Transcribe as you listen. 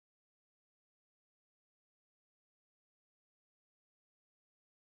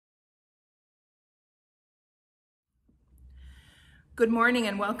Good morning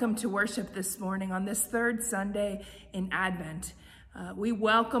and welcome to worship this morning on this third Sunday in Advent. We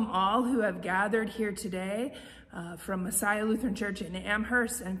welcome all who have gathered here today from Messiah Lutheran Church in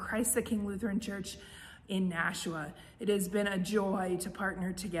Amherst and Christ the King Lutheran Church in Nashua. It has been a joy to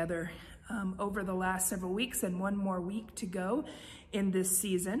partner together over the last several weeks and one more week to go in this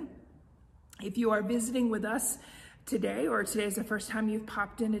season. If you are visiting with us today, or today is the first time you've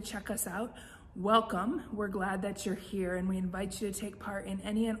popped in to check us out, welcome. We're glad that you're here, and we invite you to take part in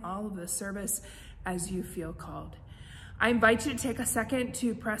any and all of the service as you feel called. I invite you to take a second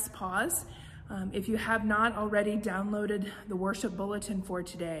to press pause. If you have not already downloaded the worship bulletin for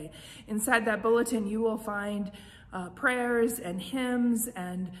today, inside that bulletin you will find prayers and hymns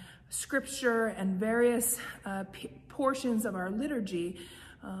and scripture and various portions of our liturgy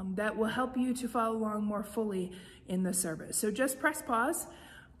that will help you to follow along more fully in the service. So just press pause.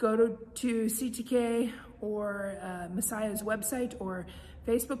 Go to CtK or Messiah's website or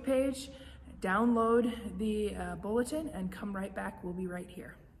Facebook page, download the bulletin, and come right back. We'll be right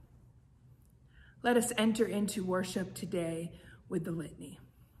here. Let us enter into worship today with the litany.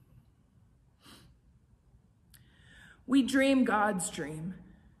 We dream God's dream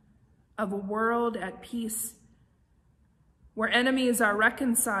of a world at peace, where enemies are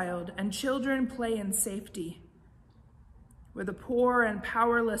reconciled and children play in safety, where the poor and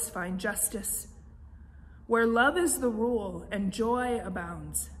powerless find justice, where love is the rule and joy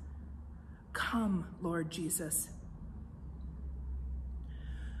abounds. Come, Lord Jesus.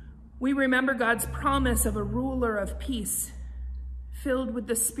 We remember God's promise of a ruler of peace, filled with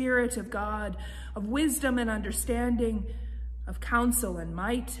the Spirit of God, of wisdom and understanding, of counsel and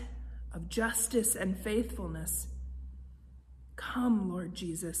might, of justice and faithfulness. Come, Lord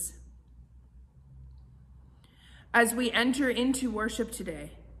Jesus. As we enter into worship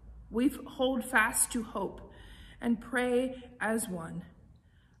today, we hold fast to hope and pray as one.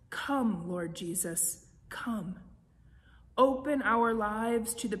 Come, Lord Jesus, come. Open our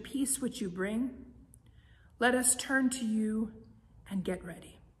lives to the peace which you bring. Let us turn to you and get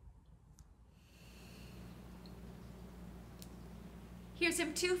ready. Here's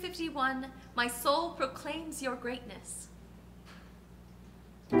hymn 251, My Soul Proclaims Your Greatness.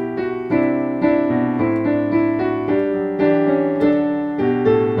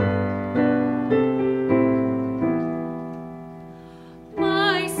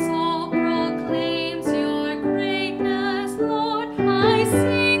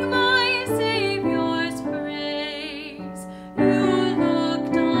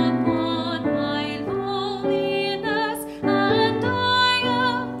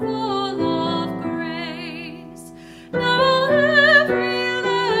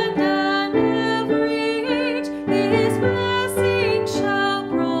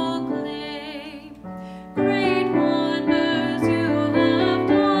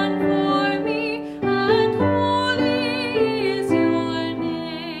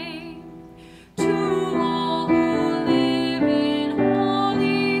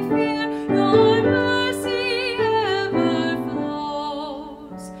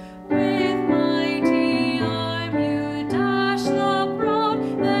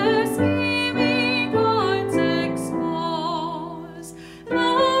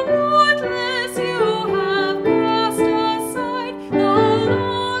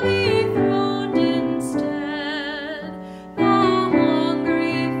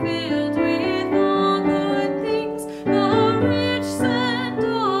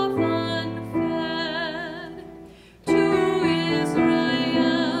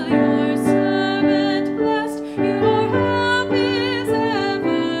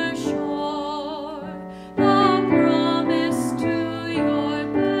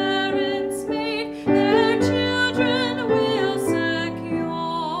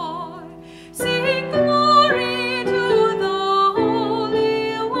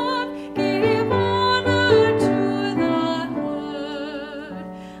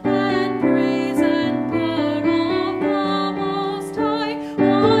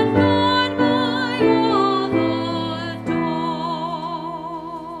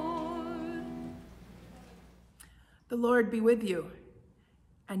 Be with you,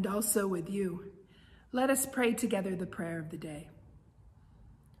 and also with you. Let us pray together the prayer of the day.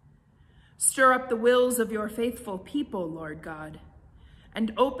 Stir up the wills of your faithful people, Lord God,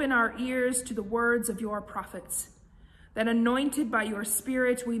 and open our ears to the words of your prophets, that anointed by your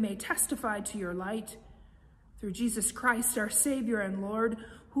Spirit we may testify to your light, through Jesus Christ, our Savior and Lord,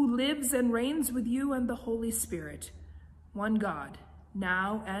 who lives and reigns with you and the Holy Spirit, one God,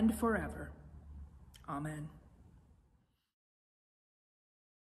 now and forever. Amen.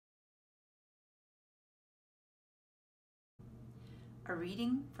 A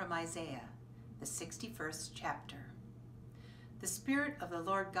reading from Isaiah, the 61st chapter. The Spirit of the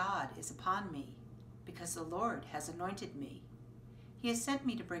Lord God is upon me, because the Lord has anointed me. He has sent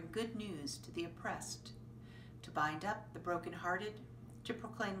me to bring good news to the oppressed, to bind up the brokenhearted, to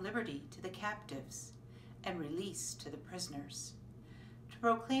proclaim liberty to the captives, and release to the prisoners, to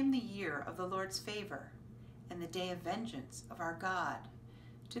proclaim the year of the Lord's favor, and the day of vengeance of our God,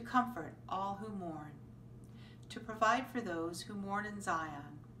 to comfort all who mourn, to provide for those who mourn in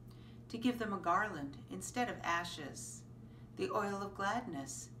Zion, to give them a garland instead of ashes, the oil of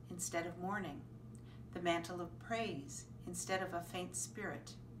gladness instead of mourning, the mantle of praise instead of a faint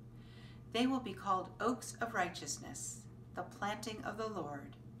spirit. They will be called oaks of righteousness, the planting of the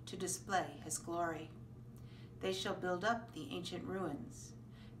Lord, to display his glory. They shall build up the ancient ruins.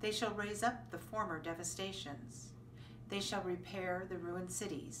 They shall raise up the former devastations. They shall repair the ruined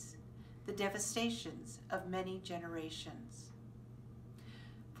cities, the devastations of many generations.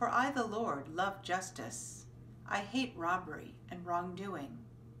 For I, the Lord, love justice. I hate robbery and wrongdoing.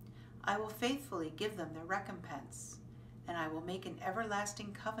 I will faithfully give them their recompense, and I will make an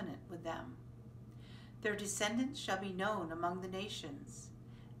everlasting covenant with them. Their descendants shall be known among the nations,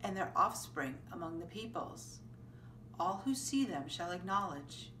 and their offspring among the peoples. All who see them shall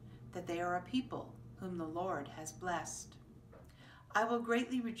acknowledge that they are a people whom the Lord has blessed. I will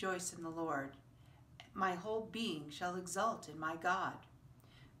greatly rejoice in the Lord. My whole being shall exult in my God.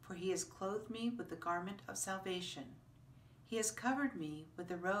 For he has clothed me with the garment of salvation. He has covered me with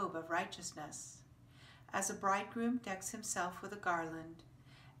the robe of righteousness. As a bridegroom decks himself with a garland,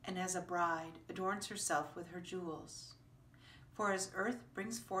 and as a bride adorns herself with her jewels. For as earth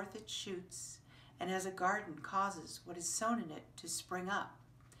brings forth its shoots, and as a garden causes what is sown in it to spring up,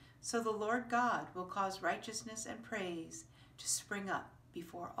 so the Lord God will cause righteousness and praise to spring up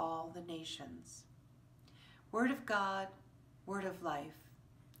before all the nations. Word of God, word of life.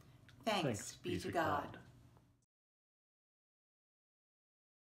 Thanks be to God.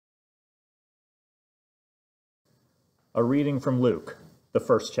 A reading from Luke, the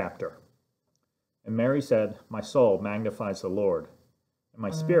first chapter. And Mary said, My soul magnifies the Lord, and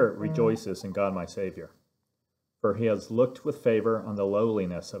my spirit rejoices in God my Savior, for he has looked with favor on the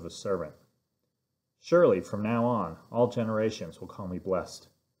lowliness of his servant. Surely from now on all generations will call me blessed.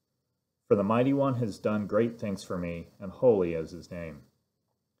 For the Mighty One has done great things for me, and holy is his name.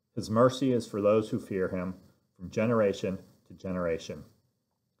 His mercy is for those who fear him from generation to generation.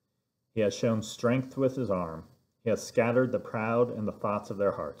 He has shown strength with his arm. He has scattered the proud in the thoughts of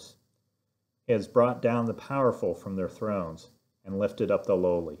their hearts. He has brought down the powerful from their thrones and lifted up the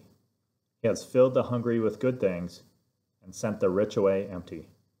lowly. He has filled the hungry with good things and sent the rich away empty.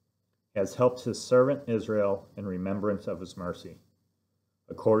 He has helped his servant Israel in remembrance of his mercy,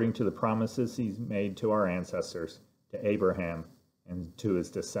 according to the promises he made to our ancestors, to Abraham, and to his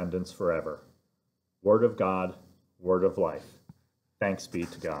descendants forever. Word of God, word of life. Thanks be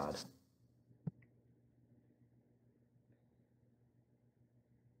to God.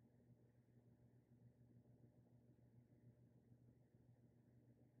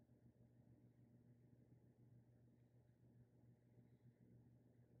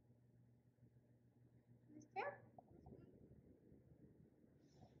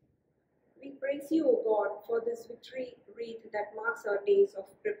 We praise you, O God, for this victory wreath that marks our days of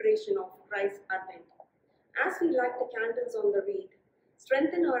preparation of Christ's Advent. As we light the candles on the wreath,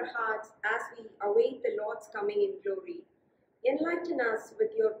 strengthen our hearts as we await the Lord's coming in glory. Enlighten us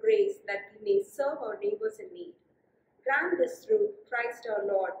with your grace that we may serve our neighbors in need. Grant this through Christ our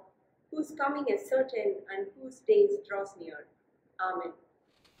Lord, whose coming is certain and whose days draws near. Amen.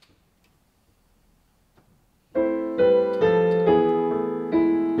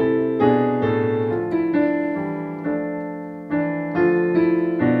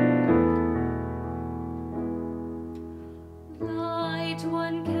 Light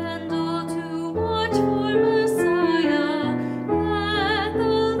one candle to watch for Messiah. Let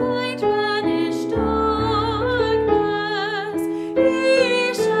the light banish darkness.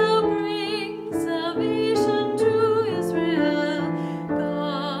 He shall bring salvation to Israel.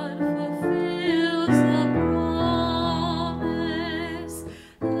 God fulfills the promise.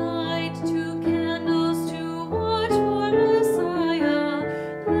 Light two candles to watch for Messiah.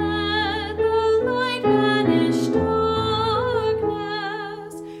 Let the light banish darkness.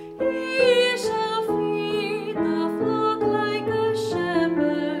 He shall feed the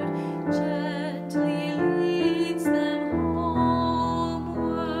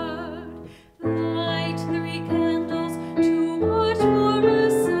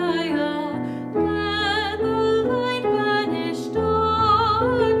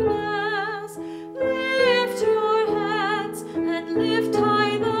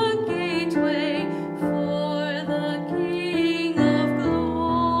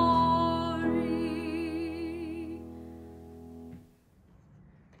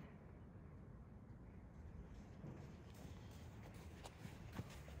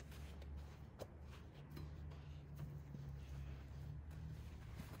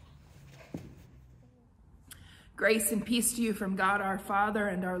Grace and peace to you from God our Father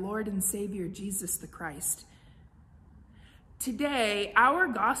and our Lord and Savior, Jesus the Christ. Today, our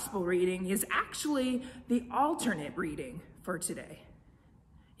gospel reading is actually the alternate reading for today.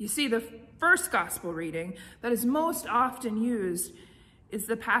 You see, the first gospel reading that is most often used is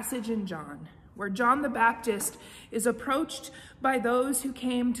the passage in John, where John the Baptist is approached by those who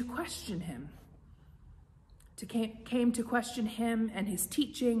came to question him. Came to question him and his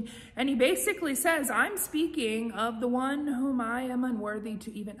teaching, and he basically says, I'm speaking of the one whom I am unworthy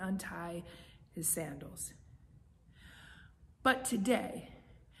to even untie his sandals. But today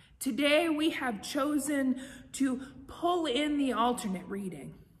we have chosen to pull in the alternate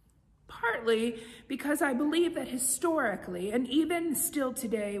reading, partly because I believe that historically, and even still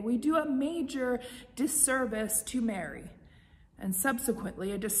today, we do a major disservice to Mary, and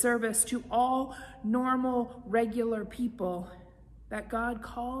subsequently a disservice to all normal, regular people that God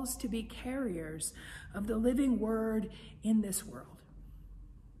calls to be carriers of the living word in this world.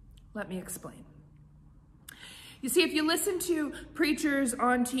 Let me explain. You see, if you listen to preachers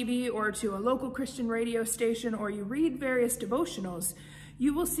on TV or to a local Christian radio station, or you read various devotionals,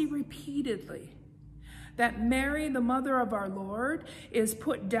 you will see repeatedly that Mary, the mother of our Lord, is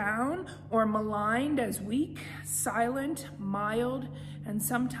put down or maligned as weak, silent, mild, and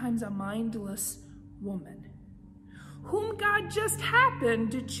sometimes a mindless woman, whom God just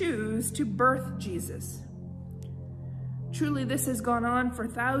happened to choose to birth Jesus. Truly, this has gone on for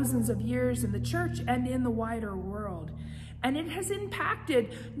thousands of years in the church and in the wider world, and it has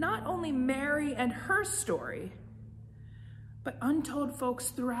impacted not only Mary and her story, but untold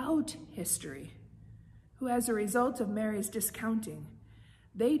folks throughout history, who, as a result of Mary's discounting,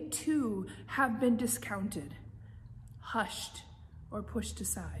 they too have been discounted, hushed, or pushed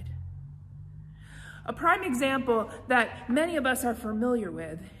aside. A prime example that many of us are familiar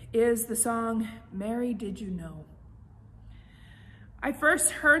with is the song, Mary, Did You Know? I first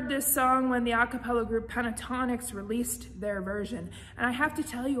heard this song when the a cappella group Pentatonics released their version, and I have to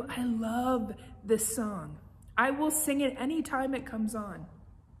tell you, I love this song. I will sing it anytime it comes on.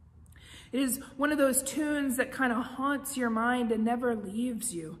 It is one of those tunes that kind of haunts your mind and never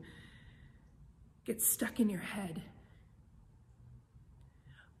leaves you. Gets stuck in your head.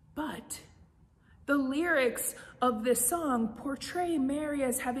 But the lyrics of this song portray Mary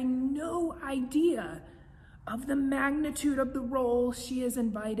as having no idea of the magnitude of the role she is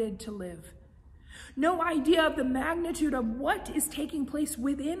invited to live. No idea of the magnitude of what is taking place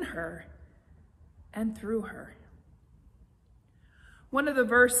within her and through her. One of the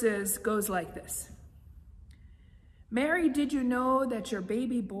verses goes like this. Mary, did you know that your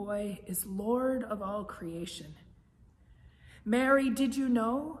baby boy is Lord of all creation? Mary, did you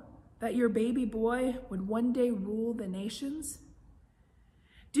know that your baby boy would one day rule the nations?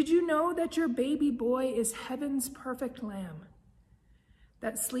 Did you know that your baby boy is heaven's perfect lamb?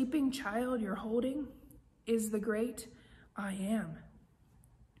 That sleeping child you're holding is the great I am.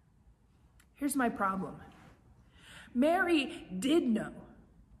 Here's my problem. Mary did know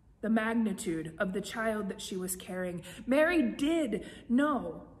the magnitude of the child that she was carrying. Mary did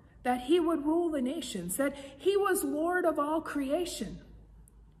know that he would rule the nations, that he was Lord of all creation.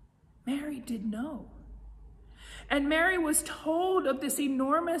 Mary did know. And Mary was told of this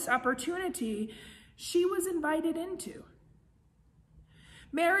enormous opportunity she was invited into.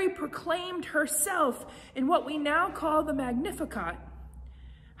 Mary proclaimed herself in what we now call the Magnificat,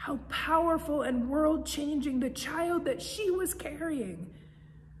 how powerful and world-changing the child that she was carrying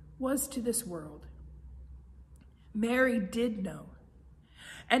was to this world. Mary did know.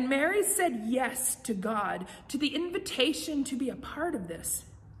 And Mary said yes to God, to the invitation to be a part of this.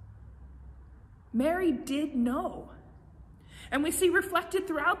 Mary did know. And we see reflected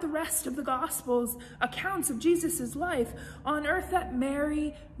throughout the rest of the Gospels accounts of Jesus' life on earth that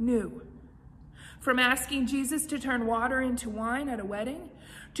Mary knew. From asking Jesus to turn water into wine at a wedding,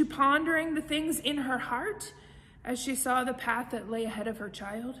 to pondering the things in her heart as she saw the path that lay ahead of her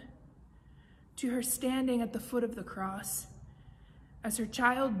child, to her standing at the foot of the cross as her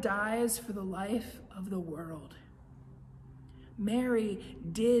child dies for the life of the world. Mary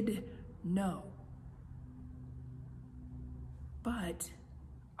did know. But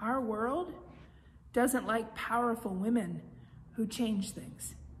our world doesn't like powerful women who change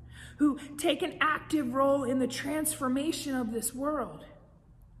things, who take an active role in the transformation of this world.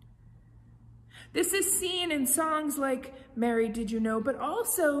 This is seen in songs like Mary, Did You Know, but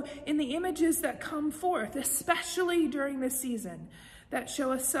also in the images that come forth, especially during this season, that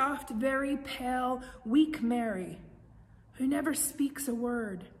show a soft, very pale, weak Mary who never speaks a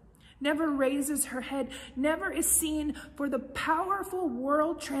word, never raises her head, never is seen for the powerful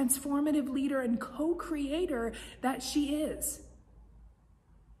world transformative leader and co-creator that she is.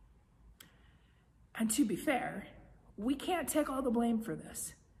 And to be fair, we can't take all the blame for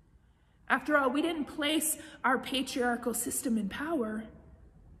this. After all, we didn't place our patriarchal system in power,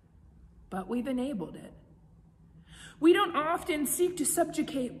 but we've enabled it. We don't often seek to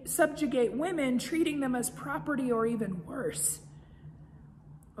subjugate women, treating them as property or even worse.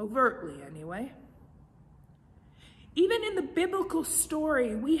 Overtly, anyway. Even in the biblical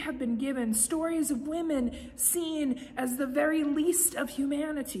story, we have been given stories of women seen as the very least of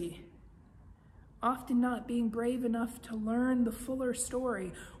humanity, often not being brave enough to learn the fuller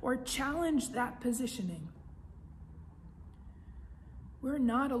story or challenge that positioning. We're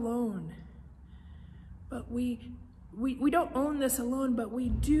not alone, but we don't own this alone, but we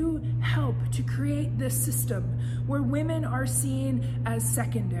do help to create this system where women are seen as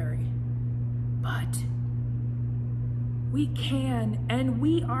secondary. But we can and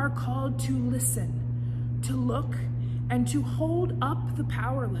we are called to listen, to look, and to hold up the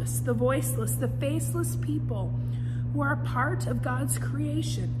powerless, the voiceless, the faceless people who are part of God's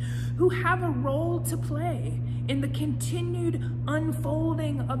creation, who have a role to play in the continued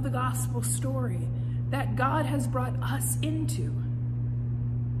unfolding of the gospel story that God has brought us into.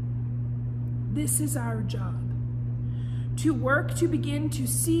 This is our job, to work to begin to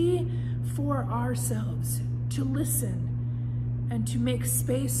see for ourselves, to listen, and to make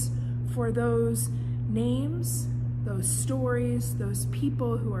space for those names, those stories, those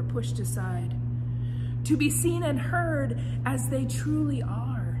people who are pushed aside, to be seen and heard as they truly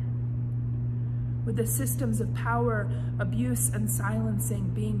are, with the systems of power, abuse, and silencing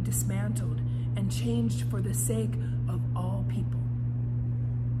being dismantled and changed for the sake of all people.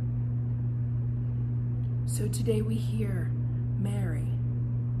 So today we hear Mary.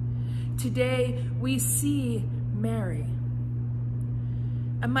 Today we see Mary.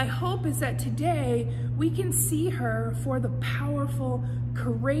 And my hope is that today we can see her for the powerful,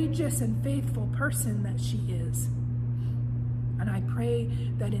 courageous, and faithful person that she is. And I pray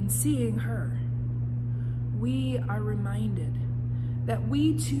that in seeing her, we are reminded that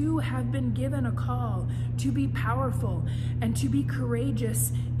we too have been given a call to be powerful and to be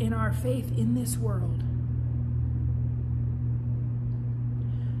courageous in our faith in this world.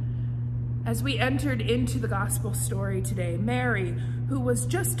 As we entered into the gospel story today, Mary, who was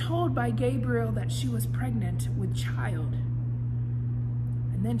just told by Gabriel that she was pregnant with child,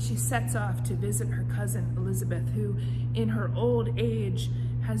 and then she sets off to visit her cousin Elizabeth, who in her old age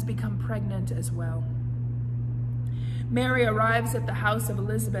has become pregnant as well. Mary arrives at the house of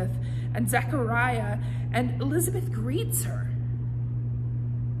Elizabeth and Zechariah, and Elizabeth greets her.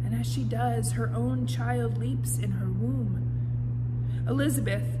 And as she does, her own child leaps in her womb.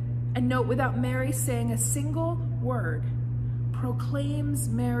 Elizabeth, and note, without Mary saying a single word, proclaims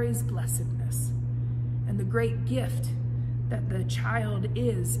Mary's blessedness and the great gift that the child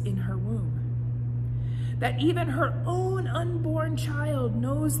is in her womb. That even her own unborn child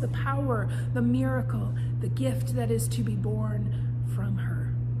knows the power, the miracle, the gift that is to be born from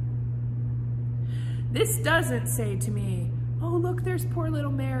her. This doesn't say to me, oh, look, there's poor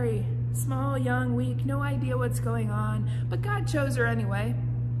little Mary, small, young, weak, no idea what's going on, but God chose her anyway.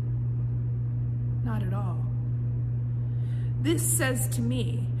 Not at all. This says to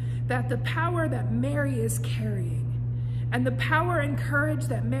me that the power that Mary is carrying and the power and courage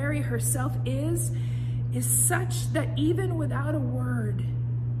that Mary herself is such that even without a word,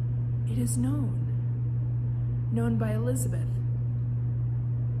 it is known by Elizabeth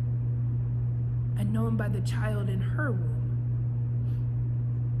and known by the child in her womb.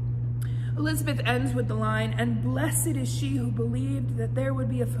 Elizabeth ends with the line, and blessed is she who believed that there would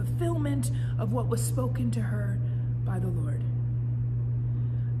be a fulfillment of what was spoken to her by the Lord.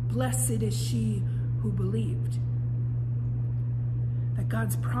 Blessed is she who believed that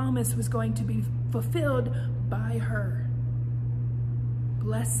God's promise was going to be fulfilled by her.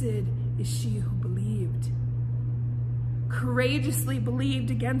 Blessed is she who believed, courageously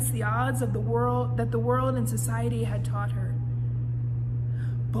believed against the odds of the world that the world and society had taught her.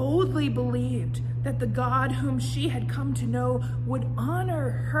 Boldly believed that the God whom she had come to know would honor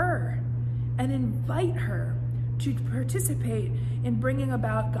her and invite her to participate in bringing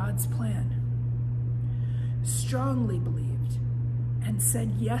about God's plan. Strongly believed and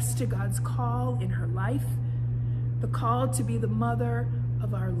said yes to God's call in her life, the call to be the mother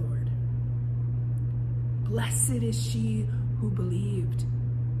of our Lord. Blessed is she who believed.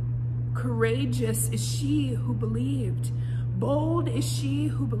 Courageous is she who believed. Bold is she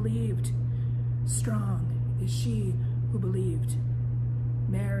who believed. Strong is she who believed.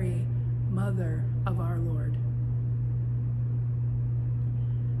 Mary mother of our Lord.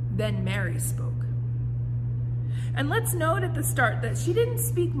 Then Mary spoke. And let's note at the start that she didn't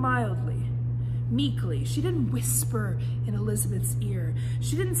speak mildly, meekly. She didn't whisper in Elizabeth's ear.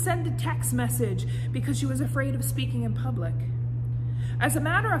 She didn't send a text message because she was afraid of speaking in public. As a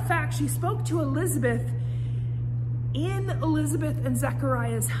matter of fact, she spoke to Elizabeth in Elizabeth and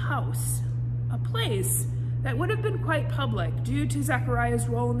Zechariah's house, a place that would have been quite public due to Zechariah's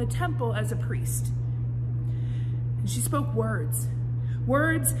role in the temple as a priest. And she spoke words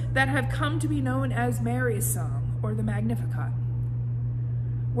that have come to be known as Mary's Song or the Magnificat.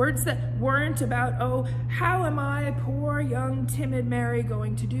 Words that weren't about, oh, how am I, poor, young, timid Mary,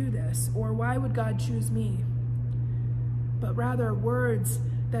 going to do this? Or why would God choose me? But rather words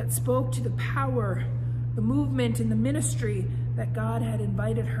that spoke to the power, the movement, and the ministry that God had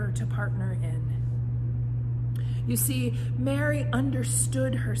invited her to partner in. You see, Mary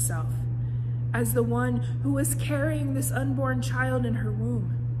understood herself as the one who was carrying this unborn child in her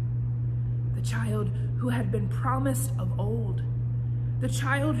womb, the child who had been promised of old, the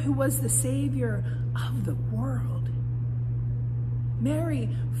child who was the Savior of the world. Mary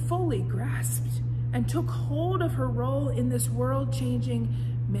fully grasped and took hold of her role in this world-changing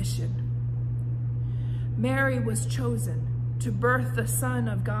mission. Mary was chosen to birth the Son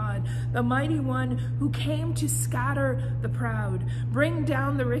of God, the mighty one who came to scatter the proud, bring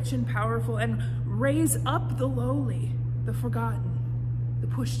down the rich and powerful, and raise up the lowly, the forgotten, the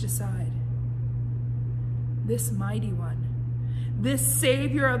pushed aside. This mighty one, this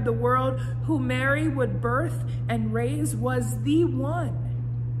Savior of the world who Mary would birth and raise, was the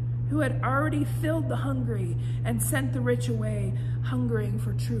one who had already filled the hungry and sent the rich away, hungering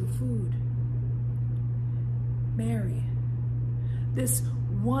for true food. Mary, this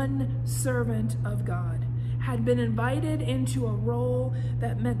one servant of God, had been invited into a role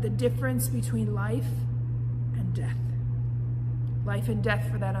that meant the difference between life and death. Life and death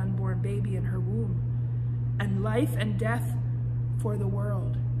for that unborn baby in her womb, and life and death for the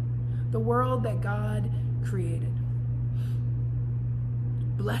world that God created.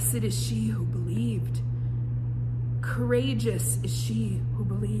 Blessed is she who believed. Courageous is she who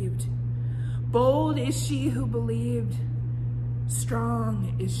believed. Bold is she who believed.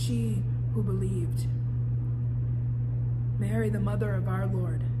 Strong is she who believed. Mary, the mother of our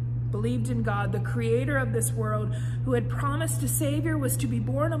Lord, believed in God, the creator of this world, who had promised a Savior was to be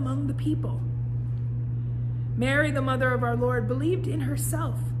born among the people. Mary, the mother of our Lord, believed in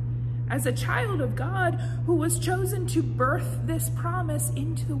herself as a child of God who was chosen to birth this promise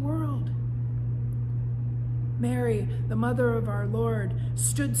into the world. Mary, the mother of our Lord,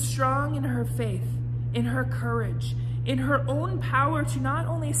 stood strong in her faith, in her courage, in her own power to not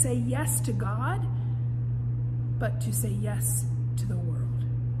only say yes to God, but to say yes to the world.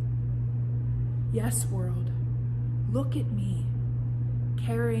 Yes, world, look at me,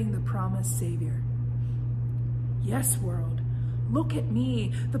 carrying the promised Savior. Yes, world, look at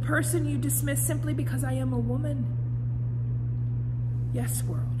me, the person you dismiss simply because I am a woman. Yes,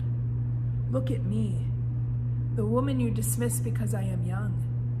 world, look at me, the woman you dismiss because I am young.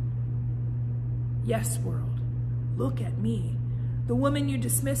 Yes, world, look at me, the woman you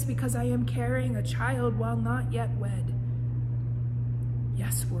dismiss because I am carrying a child while not yet wed.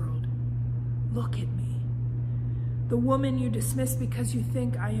 Yes, world, look at me, the woman you dismiss because you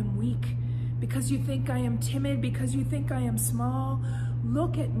think I am weak, because you think I am timid, because you think I am small.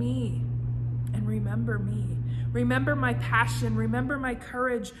 Look at me and remember me. Remember my passion, remember my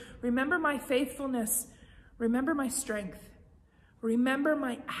courage, remember my faithfulness, remember my strength. Remember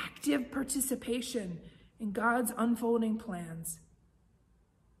my active participation in God's unfolding plans.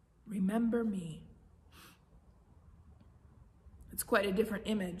 Remember me. It's quite a different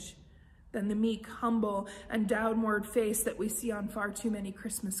image than the meek, humble, and downward face that we see on far too many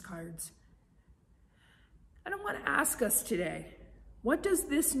Christmas cards. And I want to ask us today, what does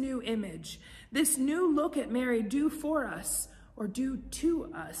this new image, this new look at Mary do for us or do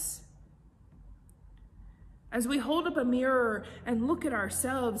to us? As we hold up a mirror and look at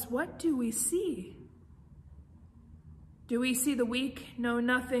ourselves, what do we see? Do we see the weak, know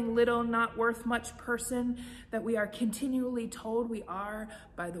nothing, little, not worth much person that we are continually told we are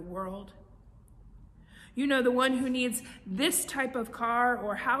by the world? You know, the one who needs this type of car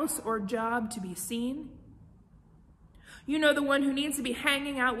or house or job to be seen? You know, the one who needs to be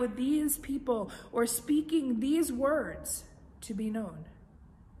hanging out with these people or speaking these words to be known?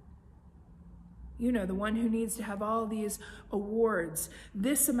 You know, the one who needs to have all these awards,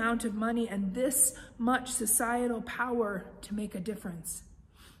 this amount of money, and this much societal power to make a difference.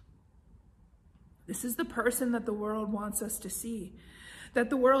 This is the person that the world wants us to see. that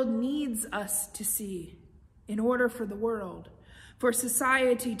the world needs us to see in order for the world, for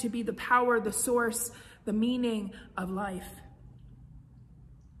society to be the power, the source, the meaning of life.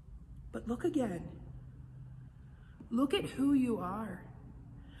 But look again. Look at who you are.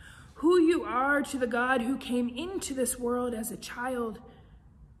 Who you are to the God who came into this world as a child,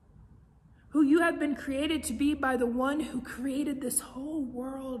 who you have been created to be by the one who created this whole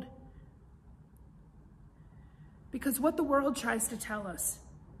world. Because what the world tries to tell us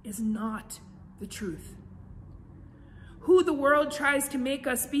is not the truth. Who the world tries to make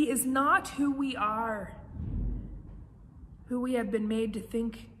us be is not who we are. Who we have been made to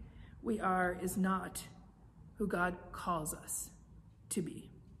think we are is not who God calls us to be.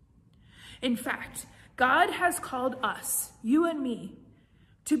 In fact, God has called us, you and me,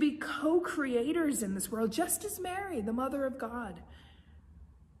 to be co-creators in this world, just as Mary, the mother of God.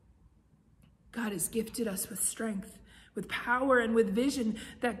 God has gifted us with strength, with power, and with vision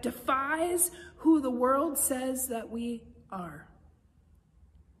that defies who the world says that we are.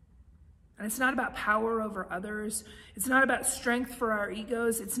 And it's not about power over others. It's not about strength for our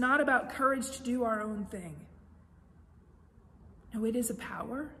egos. It's not about courage to do our own thing. No, it is a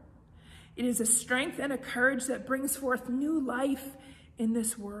power. It is a strength and a courage that brings forth new life in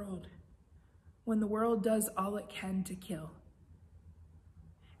this world when the world does all it can to kill.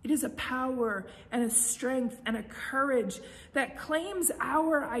 It is a power and a strength and a courage that claims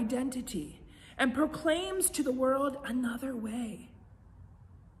our identity and proclaims to the world another way.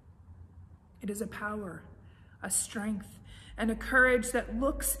 It is a power, a strength, and a courage that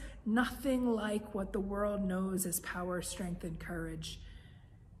looks nothing like what the world knows as power, strength, and courage,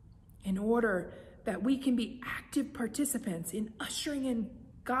 in order that we can be active participants in ushering in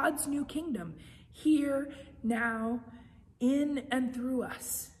God's new kingdom here, now, in and through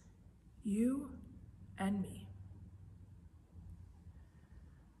us, you and me.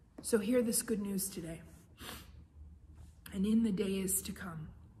 So hear this good news today and in the days to come,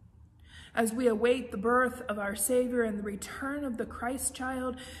 as we await the birth of our Savior and the return of the Christ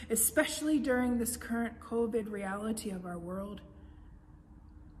child, especially during this current COVID reality of our world.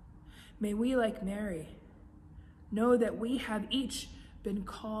 May we, like Mary, know that we have each been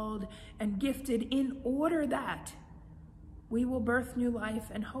called and gifted in order that we will birth new life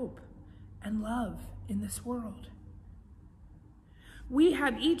and hope and love in this world. We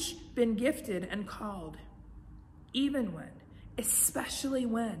have each been gifted and called, even when, especially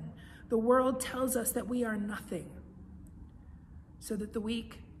when, the world tells us that we are nothing, so that the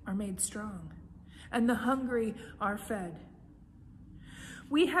weak are made strong and the hungry are fed.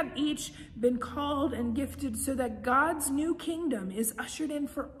 We have each been called and gifted so that God's new kingdom is ushered in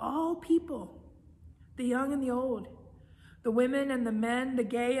for all people, the young and the old, the women and the men, the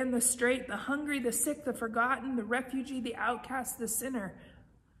gay and the straight, the hungry, the sick, the forgotten, the refugee, the outcast, the sinner.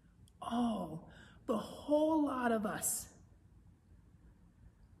 All, the whole lot of us.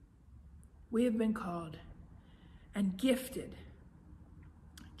 We have been called and gifted,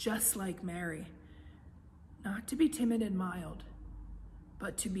 just like Mary, not to be timid and mild,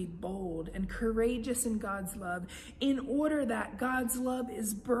 but to be bold and courageous in God's love, in order that God's love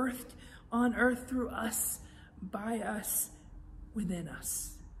is birthed on earth through us, by us, within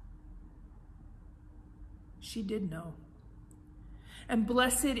us. She did know. And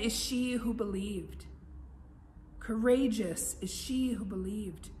blessed is she who believed. Courageous is she who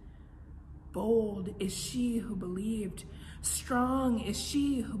believed. Bold is she who believed. Strong is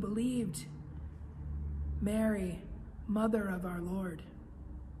she who believed. Mary, Mother of our Lord.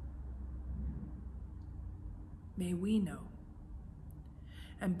 May we know.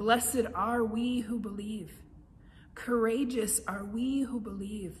 And blessed are we who believe. Courageous are we who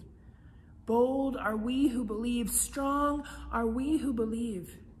believe. Bold are we who believe. Strong are we who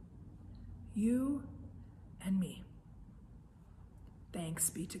believe. You and me. Thanks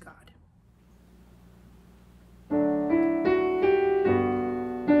be to God.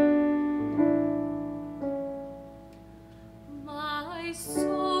 My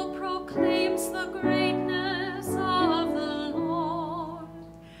soul proclaims the greatness of the Lord.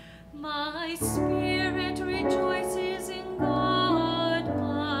 My spirit rejoices in God,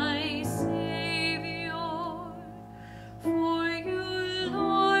 my Savior. For you,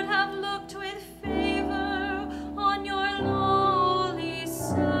 Lord, have looked with favor on your lowly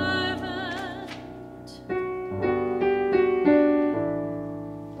servant.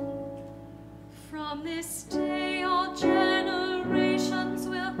 From this day all generations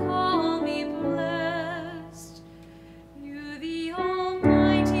will call me blessed. You, the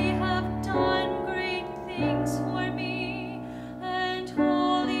Almighty, have done great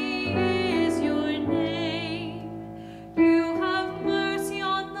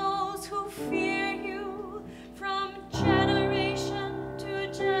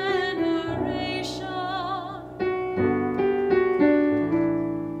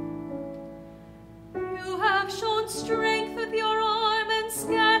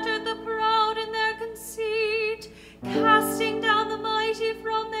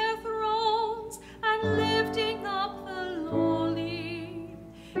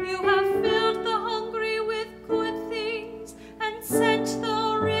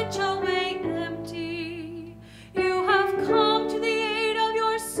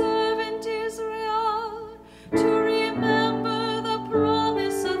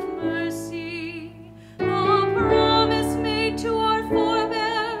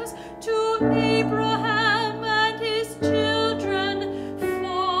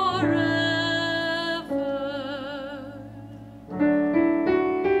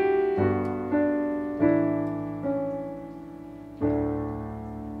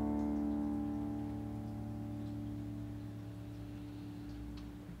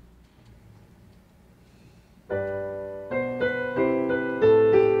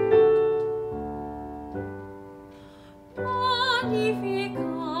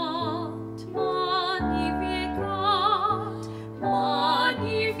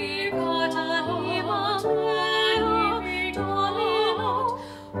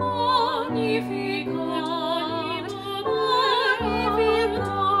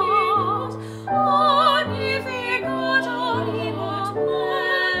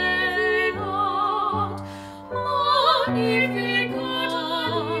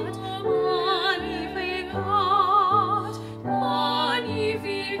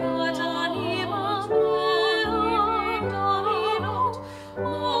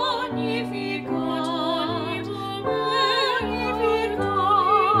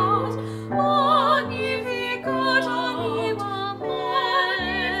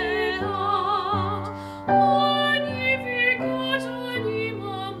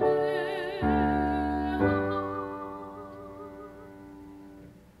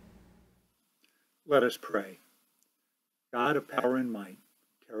Let us pray. God of power and might,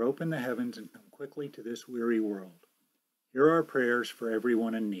 tear open the heavens and come quickly to this weary world. Hear our prayers for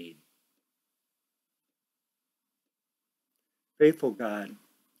everyone in need. Faithful God,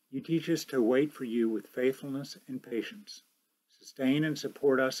 you teach us to wait for you with faithfulness and patience. Sustain and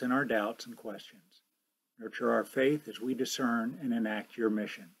support us in our doubts and questions. Nurture our faith as we discern and enact your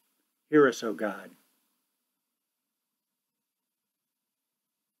mission. Hear us, O God.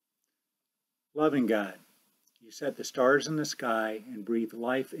 Loving God, you set the stars in the sky and breathe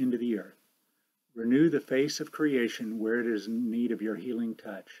life into the earth. Renew the face of creation where it is in need of your healing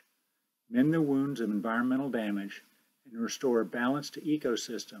touch. Mend the wounds of environmental damage and restore balance to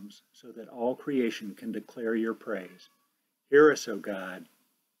ecosystems so that all creation can declare your praise. Hear us, O God.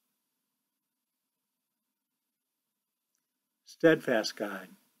 Steadfast God,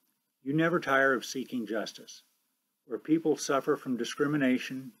 you never tire of seeking justice. Where people suffer from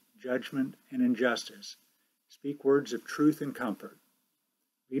discrimination, judgment, and injustice, speak words of truth and comfort.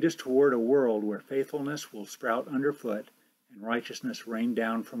 Lead us toward a world where faithfulness will sprout underfoot and righteousness rain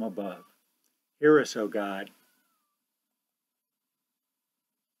down from above. Hear us, O God.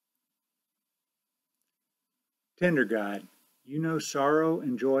 Tender God, you know sorrow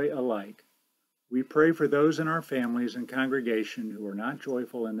and joy alike. We pray for those in our families and congregation who are not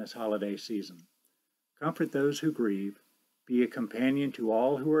joyful in this holiday season. Comfort those who grieve. Be a companion to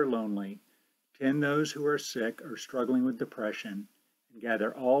all who are lonely, tend those who are sick or struggling with depression, and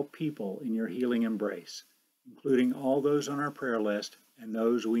gather all people in your healing embrace, including all those on our prayer list and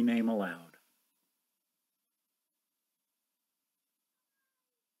those we name aloud.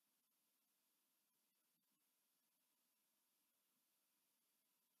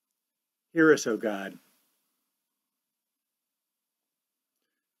 Hear us, O God.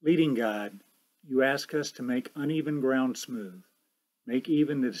 Leading God, you ask us to make uneven ground smooth, make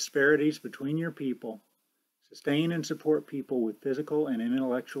even the disparities between your people, sustain and support people with physical and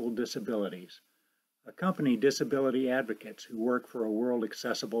intellectual disabilities, accompany disability advocates who work for a world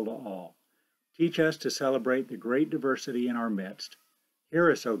accessible to all. Teach us to celebrate the great diversity in our midst.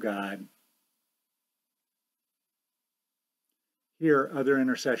 Hear us, O God. Here, other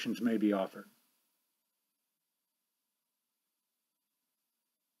intercessions may be offered.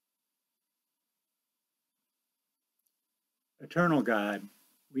 Eternal God,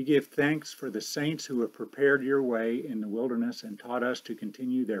 we give thanks for the saints who have prepared your way in the wilderness and taught us to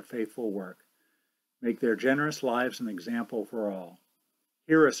continue their faithful work. Make their generous lives an example for all.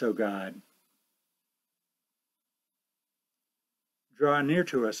 Hear us, O God. Draw near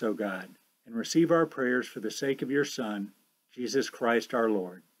to us, O God, and receive our prayers for the sake of your Son, Jesus Christ our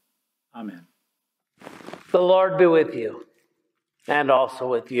Lord. Amen. The Lord be with you, and also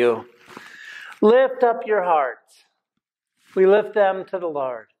with you. Lift up your hearts. We lift them to the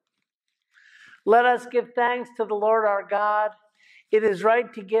Lord. Let us give thanks to the Lord our God. It is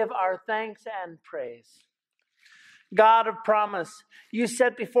right to give our thanks and praise. God of promise, you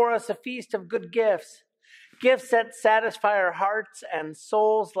set before us a feast of good gifts, gifts that satisfy our hearts and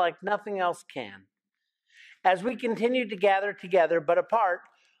souls like nothing else can. As we continue to gather together but apart,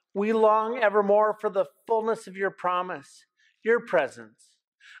 we long evermore for the fullness of your promise, your presence,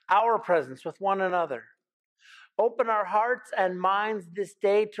 our presence with one another. Open our hearts and minds this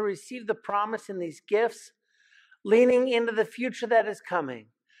day to receive the promise in these gifts, leaning into the future that is coming,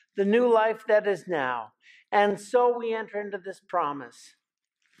 the new life that is now. And so we enter into this promise.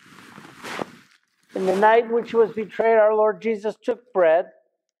 In the night in which he was betrayed, our Lord Jesus took bread,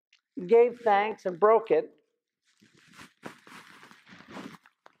 gave thanks, and broke it,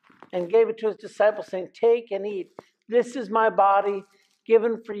 and gave it to his disciples, saying, "Take and eat. This is my body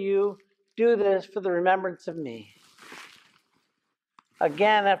given for you. Do this for the remembrance of me."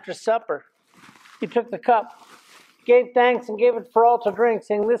 Again, after supper, he took the cup, gave thanks, and gave it for all to drink,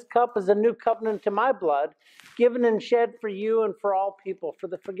 saying, "This cup is a new covenant in my blood, given and shed for you and for all people, for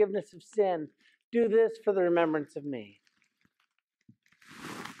the forgiveness of sin. Do this for the remembrance of me."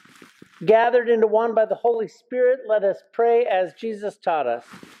 Gathered into one by the Holy Spirit, let us pray as Jesus taught us.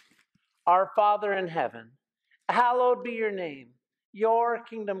 Our Father in heaven, hallowed be your name. Your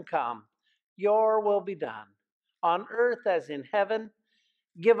kingdom come. Your will be done, on earth as in heaven.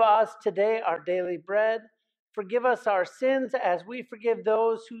 Give us today our daily bread. Forgive us our sins as we forgive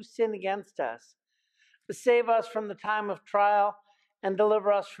those who sin against us. Save us from the time of trial and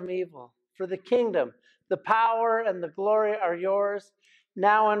deliver us from evil. For the kingdom, the power, and the glory are yours,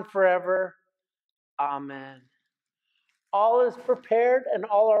 now and forever. Amen. All is prepared and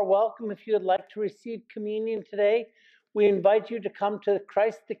all are welcome. If you would like to receive communion today, we invite you to come to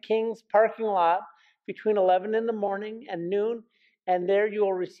Christ the King's parking lot between 11 in the morning and noon, and there you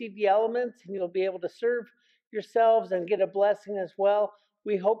will receive the elements and you'll be able to serve yourselves and get a blessing as well.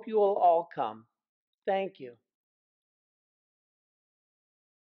 We hope you will all come. Thank you.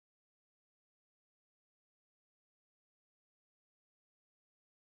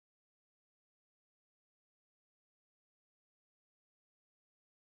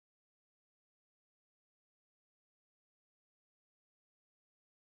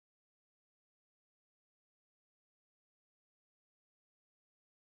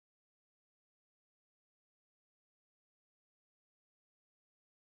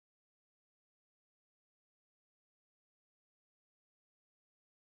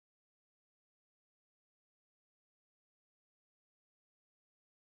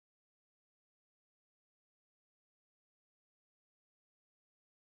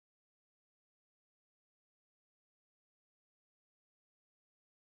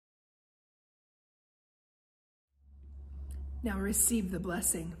 Now receive the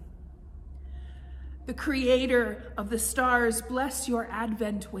blessing. The Creator of the stars bless your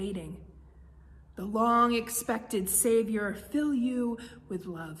Advent waiting. The long-expected Savior fill you with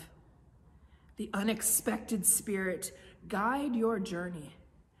love. The unexpected Spirit guide your journey,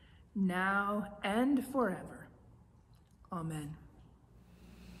 now and forever. Amen.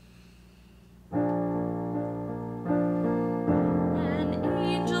 An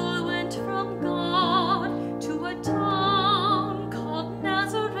angel went from God to a town called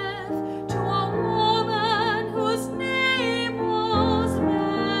Nazareth, to a woman whose name was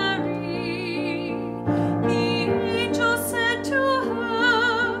Mary. The angel said to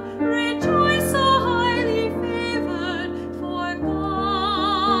her, "Rejoice, O highly favored, for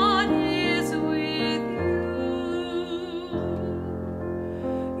God is with you.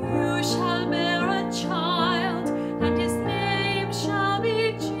 You shall bear a child, and his name shall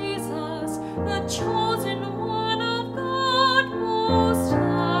be Jesus, the chosen one of God Most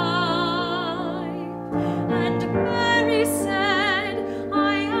High." And Mary said,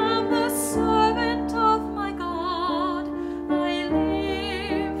 "I am the servant of my God. I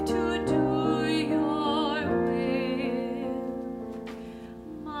live to do your will.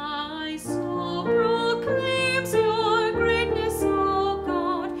 My soul proclaims your greatness, O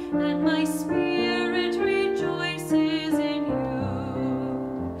God, and my spirit rejoices in you.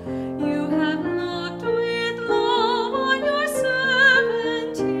 You have looked with love on your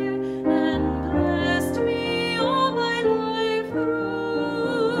servant here, and blessed me all my life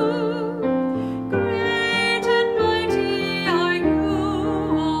through. Great and mighty are you,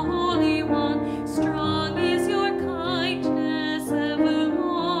 O Holy One, strong is your kindness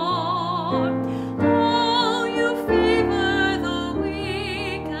evermore. All you favor the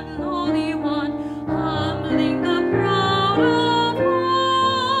weak and lowly one, humbling the proud of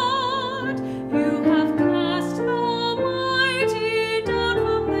heart. You have cast the mighty down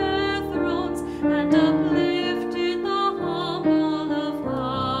from their thrones, and uplifted the humble of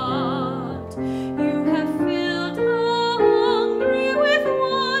heart. You have filled the hungry with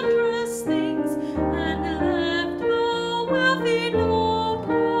wondrous things, and left the wealthy no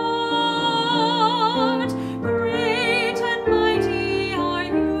part. Great and mighty are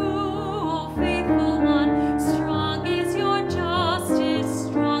you, O faithful one, strong is your justice,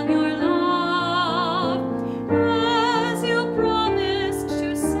 strong your love. As you promised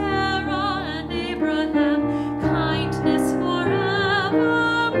to Sarah and Abraham, kindness forevermore.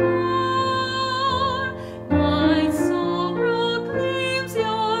 My soul proclaims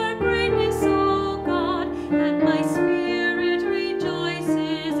your greatness, O God, and my spirit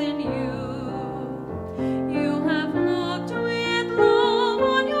rejoices in you. You have looked with love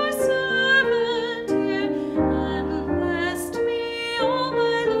on your servant here, and blessed me all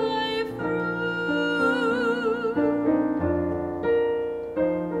my life through.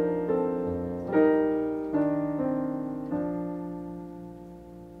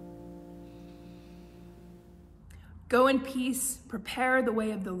 Go in peace, prepare the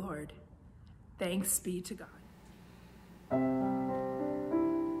way of the Lord. Thanks be to God.